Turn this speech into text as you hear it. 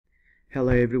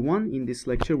Hello everyone, in this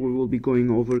lecture we will be going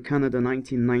over Canada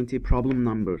 1990 problem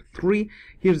number 3.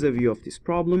 Here's a view of this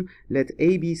problem. Let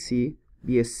ABC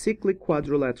be a cyclic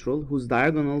quadrilateral whose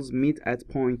diagonals meet at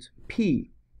point P.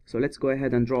 So let's go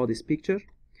ahead and draw this picture.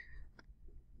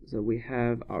 So we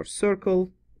have our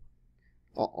circle.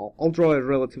 I'll draw a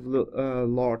relatively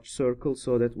large circle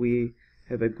so that we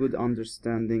have a good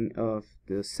understanding of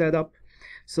the setup.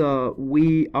 So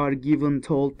we are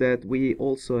told that we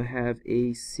also have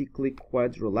a cyclic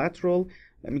quadrilateral.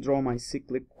 Let me draw my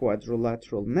cyclic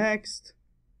quadrilateral next.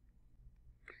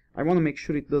 I want to make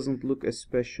sure it doesn't look a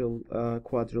special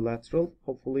quadrilateral.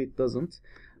 Hopefully it doesn't.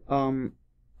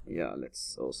 Yeah,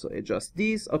 let's also adjust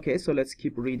these. Okay, so let's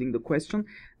keep reading the question.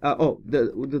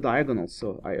 The diagonals.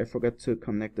 So I forgot to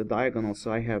connect the diagonals.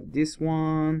 So I have this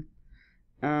one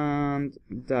and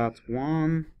that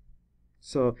one.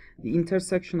 So the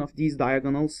intersection of these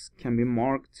diagonals can be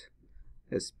marked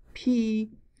as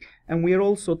P, and we are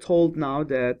also told now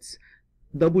that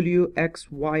W,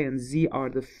 X, Y, and Z are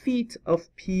the feet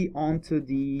of P onto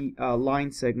the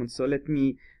line segment. So let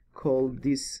me call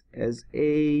this as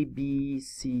A, B,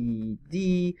 C,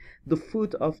 D. The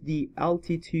foot of the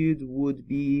altitude would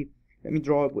be, let me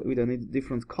draw it with a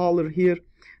different color here.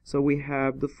 So we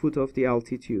have the foot of the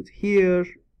altitude here,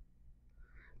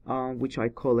 which I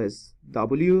call as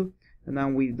W, and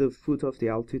then with the foot of the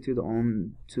altitude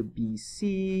on to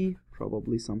BC,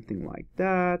 probably something like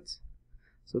that.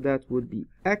 So that would be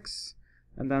X,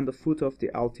 and then the foot of the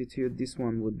altitude, this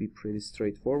one would be pretty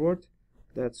straightforward,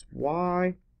 that's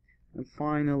Y, and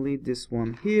finally this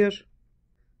one here,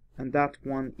 and that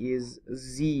one is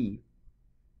Z.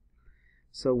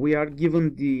 So we are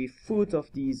given the foot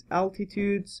of these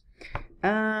altitudes,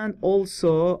 and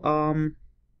also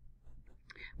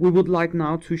we would like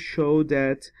now to show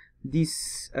that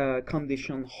this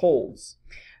condition holds.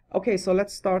 Okay, so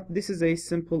let's start. This is a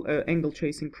simple angle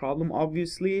chasing problem.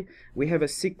 Obviously, we have a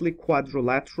cyclic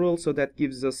quadrilateral, so that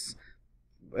gives us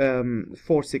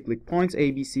 4 cyclic points.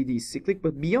 A, B, C, D is cyclic,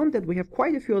 but beyond that we have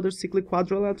quite a few other cyclic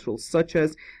quadrilaterals, such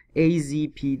as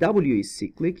AZPW is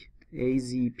cyclic.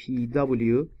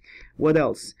 AZPW. What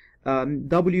else?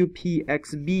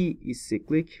 WPXB is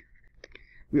cyclic.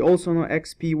 We also know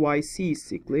XPYC is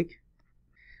cyclic.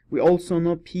 We also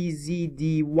know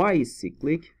PZDY is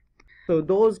cyclic. So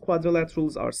those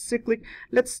quadrilaterals are cyclic.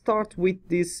 Let's start with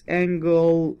this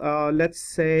angle. Let's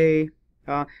say,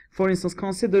 for instance,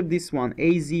 consider this one,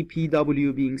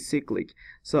 AZPW being cyclic.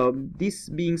 So this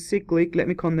being cyclic, let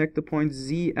me connect the points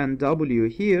Z and W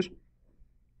here.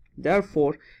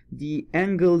 Therefore, the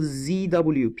angle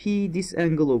ZWP, this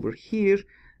angle over here,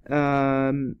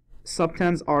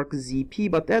 subtends arc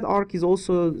ZP, but that arc is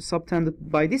also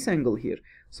subtended by this angle here.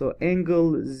 So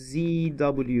angle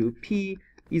ZWP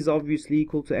is obviously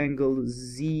equal to angle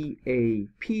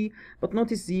ZAP, but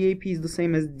notice ZAP is the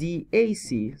same as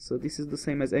DAC, so this is the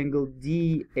same as angle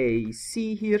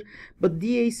DAC here, but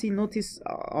DAC, notice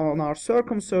on our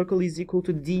circumcircle, is equal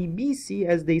to DBC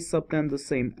as they subtend the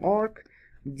same arc.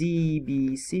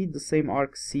 DBC, the same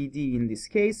arc CD in this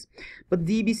case, but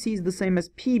DBC is the same as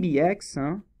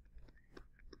PBX,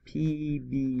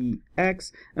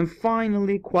 PBX, and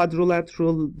finally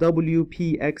quadrilateral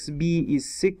WPXB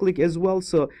is cyclic as well,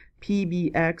 so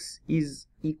PBX is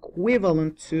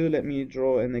equivalent to, let me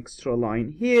draw an extra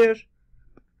line here,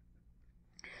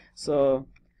 so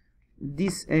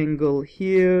this angle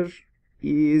here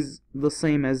is the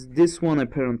same as this one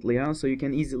apparently, so you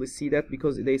can easily see that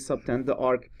because they subtend the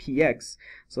arc PX,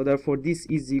 so therefore this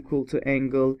is equal to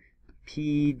angle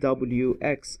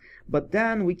PWX. But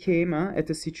then we came at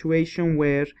a situation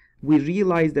where we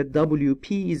realized that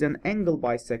WP is an angle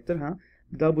bisector.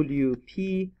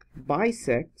 WP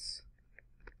bisects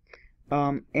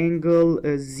angle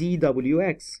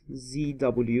ZWX.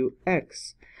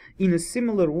 ZWX. In a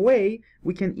similar way,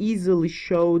 we can easily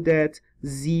show that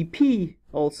ZP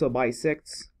also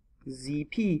bisects.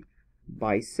 ZP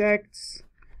bisects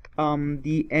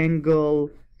the angle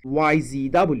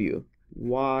YZW.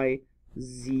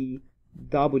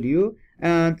 YZW,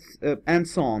 and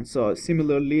so on. So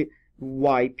similarly,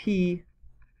 YP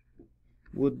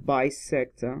would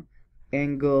bisect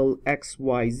angle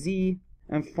XYZ,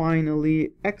 and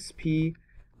finally XP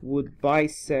would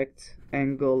bisect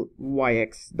angle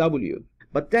YXW.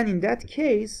 But then in that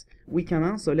case, we can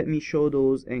also, let me show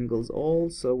those angles all.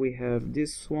 So we have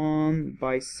this one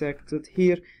bisected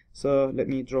here. So let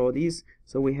me draw these.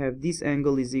 So we have this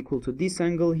angle is equal to this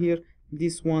angle here.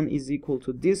 This one is equal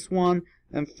to this one,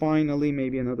 and finally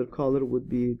maybe another color would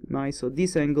be nice. So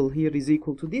this angle here is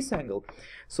equal to this angle.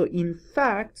 So in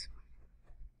fact,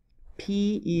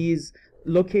 P is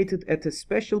located at a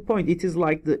special point. It is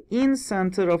like the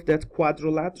in-center of that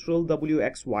quadrilateral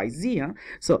WXYZ. Huh?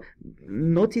 So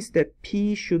notice that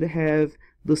P should have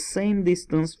the same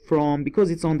distance from,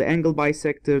 because it's on the angle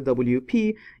bisector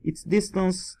WP, its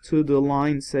distance to the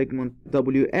line segment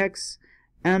WX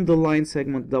and the line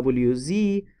segment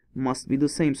WZ must be the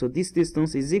same. So this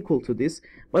distance is equal to this,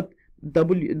 but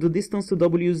the distance to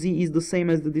WZ is the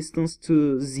same as the distance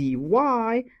to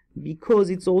ZY, because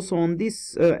it's also on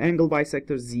this angle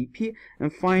bisector ZP,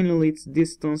 and finally its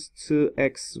distance to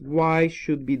XY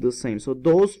should be the same. So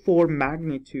those four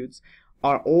magnitudes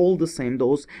are all the same,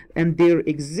 and there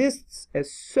exists a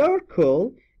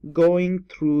circle going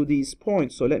through these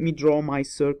points. So let me draw my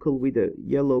circle with a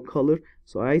yellow color.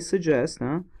 So I suggest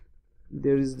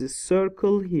there is this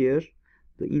circle here,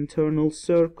 the internal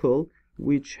circle,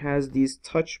 which has these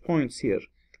touch points here.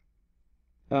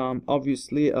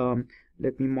 Obviously,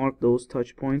 let me mark those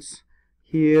touch points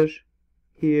here,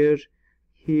 here,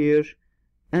 here,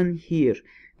 and here.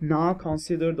 Now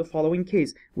consider the following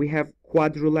case. We have a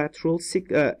quadrilateral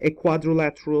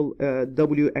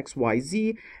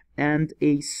WXYZ, and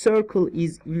a circle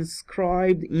is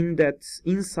inscribed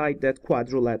inside that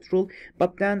quadrilateral,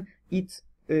 but then it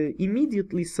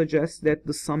immediately suggests that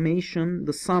the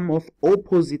sum of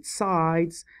opposite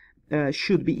sides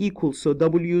should be equal. So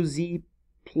WZ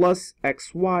plus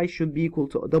XY should be equal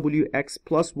to WX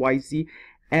plus YZ,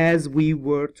 as we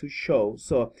were to show.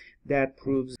 So that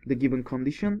proves the given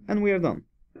condition, and we are done.